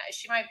something.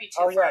 She might be too.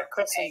 Oh yeah,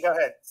 Kristen, go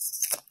ahead.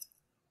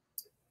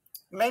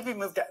 Maybe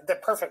move down.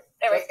 Perfect.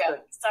 There we go.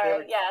 Good.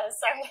 Sorry. Yeah,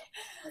 sorry.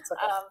 That's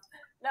okay.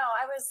 No,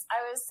 I was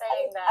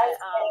saying that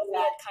we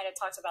had kind of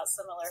talked about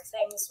similar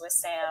things with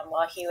Sam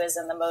while he was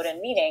in the Moden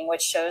meeting,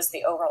 which shows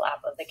the overlap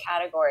of the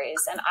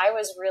categories. And I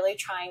was really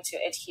trying to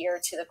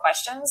adhere to the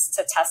questions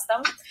to test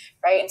them,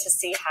 right? And to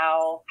see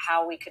how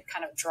we could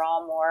kind of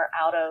draw more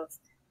out of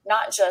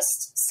not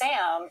just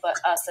Sam, but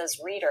us as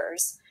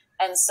readers.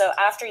 And so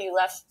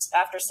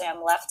after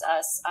Sam left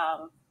us,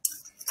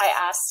 I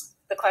asked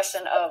the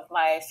question of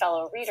my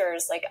fellow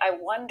readers, like, I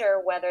wonder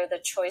whether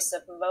the choice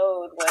of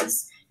mode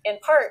was in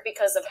part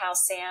because of how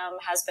Sam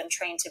has been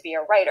trained to be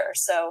a writer.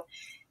 So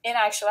in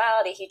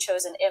actuality, he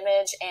chose an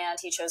image and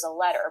he chose a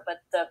letter, but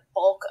the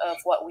bulk of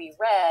what we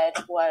read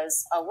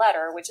was a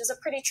letter, which is a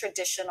pretty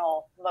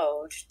traditional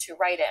mode to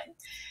write in.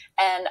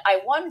 And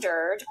I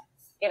wondered,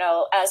 you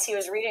know, as he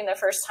was reading the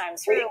first time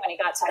through, when he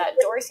got to that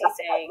Dorothy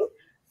thing,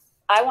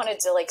 I wanted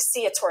to like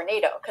see a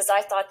tornado because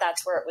I thought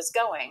that's where it was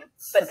going.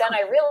 But then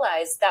I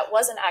realized that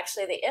wasn't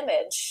actually the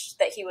image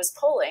that he was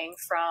pulling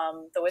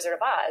from The Wizard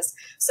of Oz.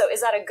 So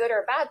is that a good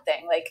or bad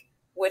thing? Like,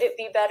 would it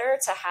be better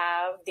to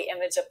have the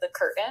image of the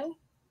curtain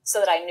so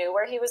that I knew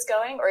where he was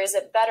going? Or is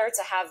it better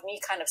to have me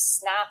kind of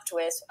snapped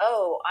with,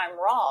 oh, I'm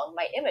wrong,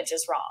 my image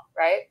is wrong,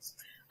 right?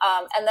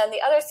 And then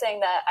the other thing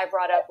that I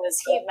brought up was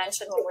he had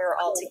mentioned when we were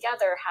all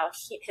together how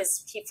he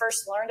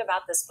first learned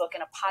about this book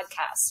in a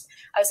podcast.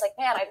 I was like,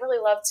 man, I'd really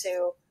love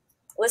to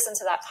listen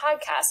to that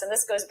podcast. And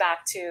this goes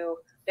back to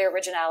the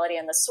originality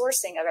and the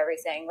sourcing of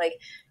everything. Like,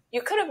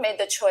 you could have made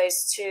the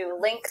choice to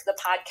link the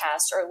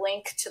podcast or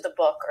link to the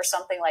book or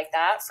something like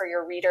that for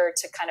your reader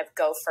to kind of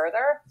go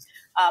further.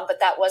 But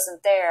that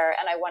wasn't there.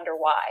 And I wonder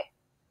why.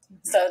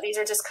 Mm-hmm. So these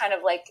are just kind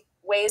of like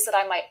ways that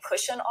I might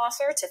push an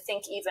author to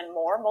think even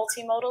more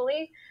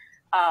multimodally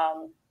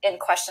in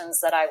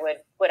questions that I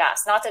would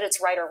ask. Not that it's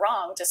right or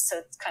wrong, just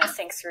to kind of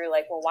think through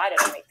like, well, why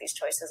did I make these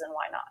choices and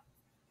why not?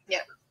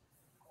 Yeah.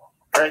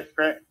 Great.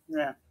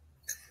 Yeah.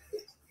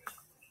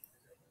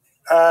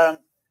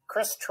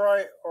 Chris,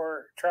 Troy,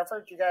 or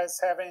Trevor, do you guys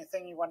have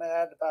anything you want to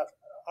add about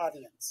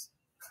audience?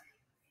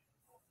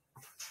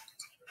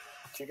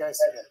 Do you guys?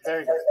 There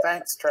you go.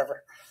 Thanks,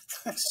 Trevor.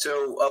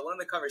 So one of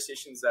the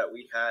conversations that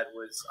we had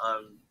was,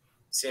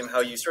 Sam, how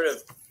you sort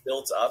of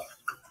built up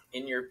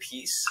in your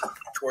piece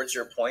towards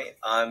your point.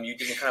 You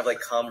didn't kind of like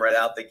come right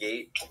out the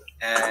gate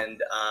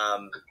and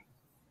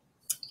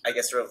I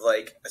guess sort of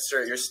like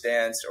assert your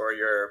stance or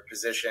your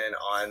position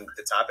on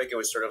the topic. It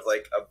was sort of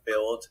like a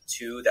build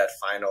to that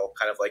final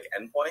kind of like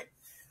endpoint.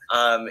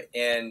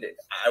 And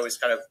I was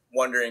kind of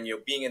wondering, you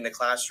know, being in the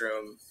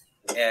classroom,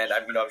 and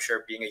I'm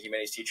sure being a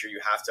humanities teacher, you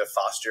have to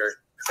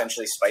foster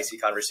potentially spicy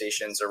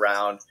conversations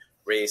around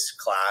race,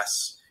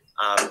 class,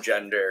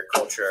 gender,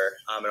 culture,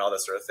 and all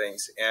those sort of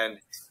things. And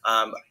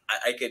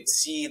I could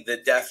see the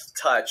deft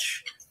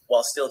touch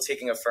while still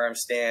taking a firm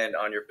stand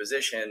on your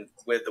position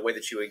with the way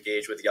that you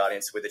engage with the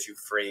audience, the way that you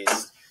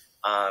phrased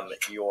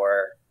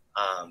your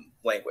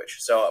language.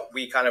 So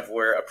we kind of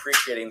were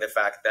appreciating the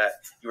fact that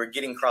you were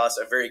getting across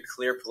a very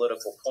clear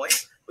political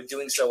point, but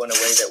doing so in a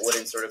way that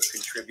wouldn't sort of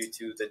contribute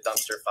to the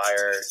dumpster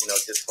fire,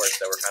 discourse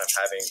that we're kind of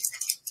having,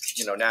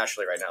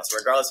 nationally right now. So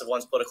regardless of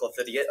one's political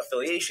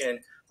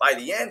affiliation, by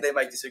the end, they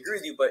might disagree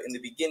with you, but in the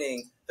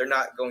beginning, they're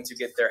not going to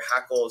get their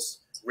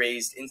hackles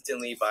raised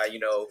instantly by,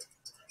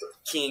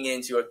 keying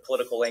into a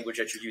political language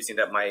that you're using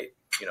that might,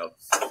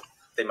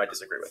 they might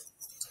disagree with.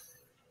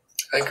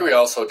 I think we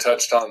also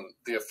touched on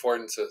the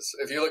affordances.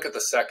 If you look at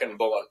the second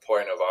bullet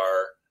point of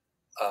our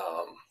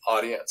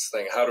audience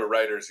thing, how do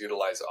writers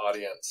utilize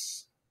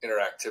audience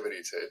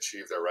interactivity to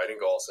achieve their writing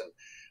goals? And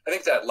I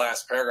think that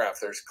last paragraph,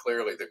 there's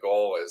clearly the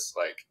goal is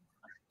like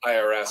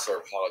IRS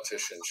or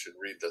politicians should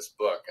read this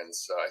book. And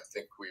so I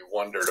think we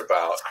wondered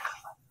about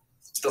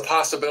the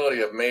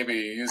possibility of maybe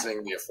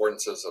using the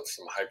affordances of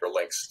some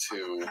hyperlinks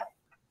to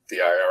the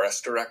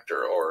IRS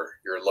director or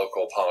your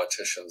local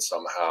politician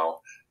somehow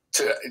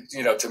to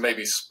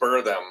maybe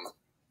spur them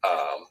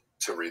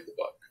to read the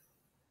book.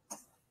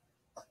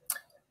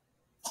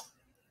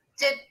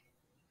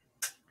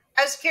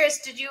 I was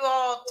curious, did you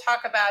all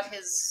talk about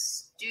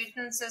his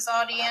students as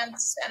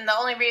audience? And the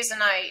only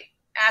reason I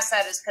asked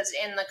that is because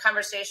in the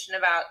conversation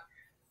about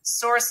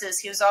sources,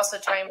 he was also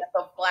talking about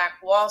the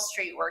Black Wall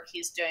Street work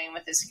he's doing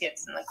with his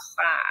kids in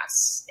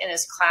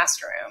his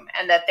classroom,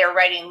 and that they're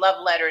writing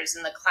love letters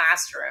in the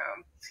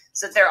classroom,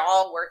 so that they're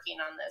all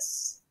working on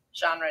this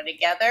genre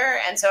together.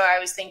 And so I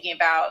was thinking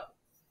about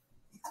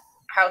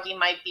how he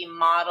might be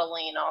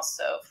modeling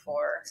also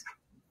for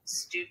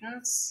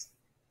students,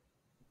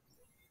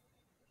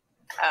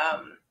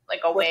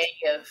 like a way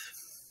of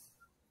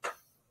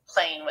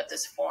playing with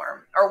this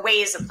form, or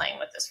ways of playing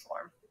with this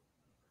form.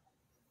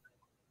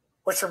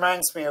 Which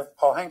reminds me of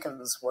Paul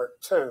Henkin's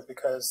work too,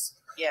 because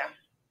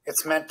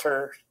it's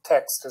mentor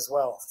text as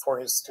well for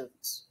his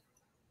students,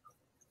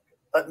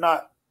 but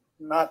not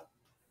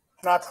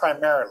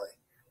primarily.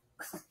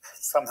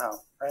 Somehow,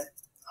 right?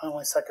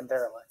 Only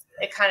secondarily.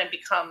 It kind of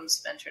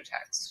becomes mentor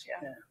text.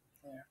 Yeah.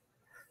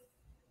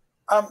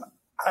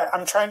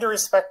 I'm trying to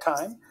respect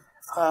time.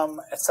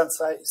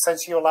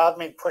 Since you allowed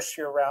me to push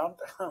you around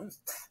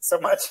so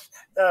much,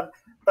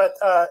 but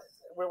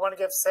we want to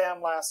give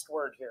Sam last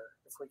word here,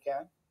 if we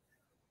can.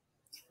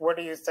 What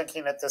are you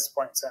thinking at this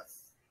point, Sam?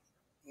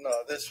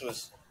 No, this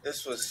was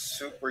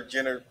super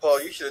generous.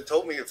 Paul, you should have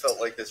told me it felt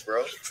like this,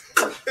 bro.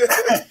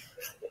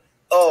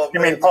 Oh, you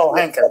mean Paul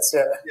Hankins?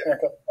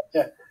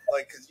 Yeah.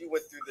 Like, because you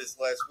went through this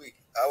last week.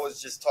 I was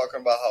just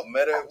talking about how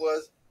meta it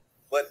was,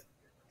 but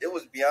it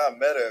was beyond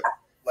meta,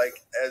 like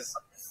as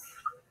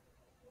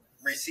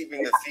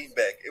receiving the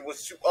feedback. It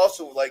was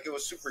also like it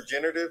was super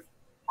generative.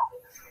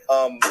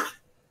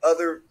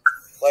 Other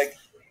like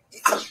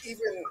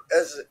even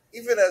as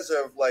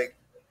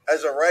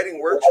a writing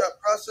workshop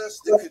process,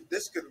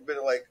 this could have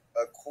been like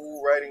a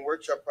cool writing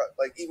workshop.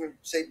 Like even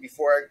say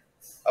before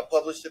I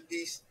published a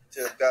piece,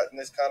 to have gotten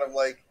this kind of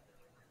like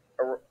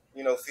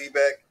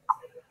feedback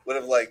would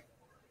have like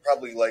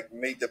probably like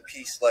made the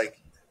piece like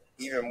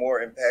even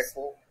more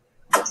impactful.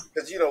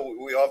 Because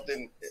we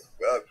often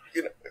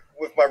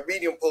with my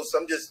Medium posts,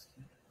 I'm just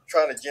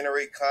trying to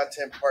generate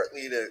content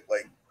partly to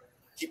like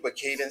keep a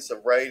cadence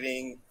of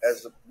writing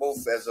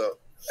both as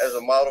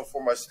a model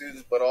for my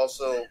students, but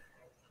also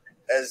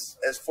as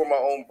for my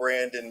own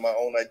brand and my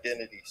own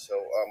identity. So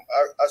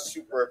I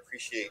super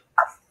appreciate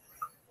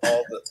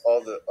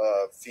all the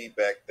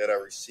feedback that I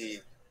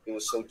received. It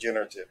was so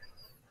generative.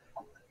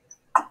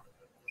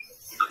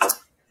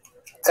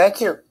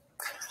 Thank you.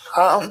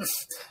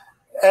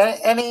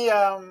 Any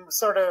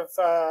sort of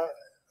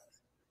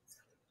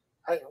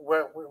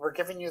we're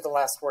giving you the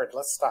last word.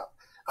 Let's stop.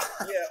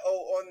 Yeah.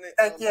 Oh, on the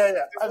yeah.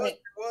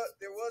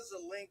 There was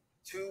a link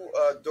to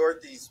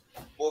Dorothy's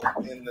book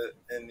in the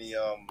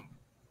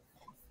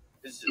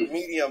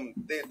Medium.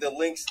 The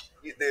links,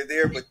 they're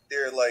there, but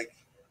they're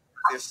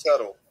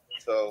subtle.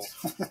 So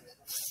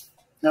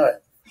all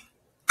right,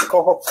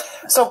 cool.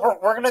 So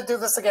we're gonna do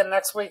this again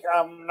next week.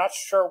 I'm not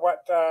sure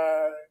what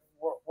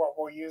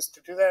we'll use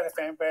to do that. If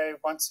anybody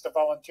wants to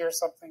volunteer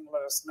something,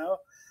 let us know.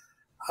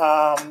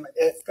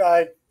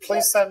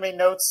 Please send me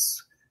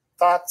notes,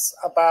 thoughts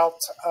about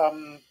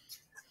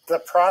the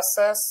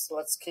process.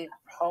 Let's keep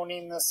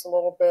honing this a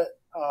little bit.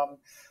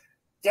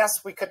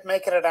 Yes, we could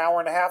make it an hour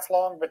and a half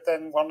long, but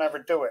then we'll never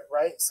do it,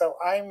 right? So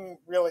I'm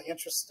really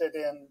interested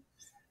in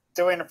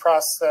doing a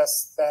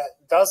process that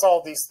does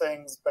all these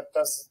things, but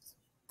does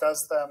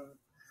them,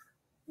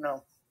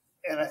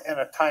 in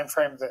a time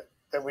frame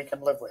that we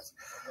can live with.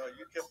 No,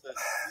 you kept us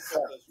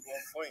one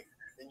point,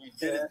 and you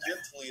did it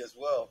gently as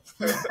well.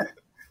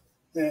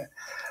 Yeah.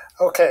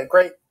 Okay,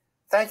 great.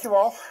 Thank you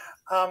all.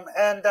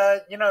 Then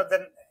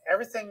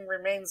everything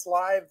remains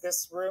live.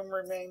 This room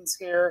remains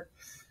here.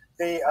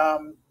 The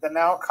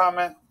Now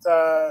Comment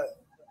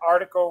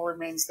article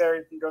remains there.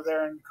 You can go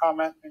there and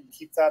comment and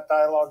keep that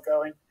dialogue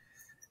going.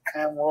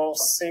 And we'll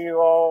see you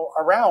all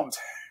around.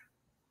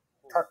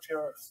 Talk to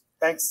you.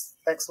 Thanks.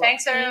 Thanks a lot.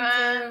 Thanks,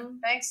 everyone.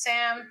 Thanks,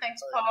 Sam.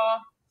 Thanks,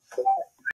 Paul.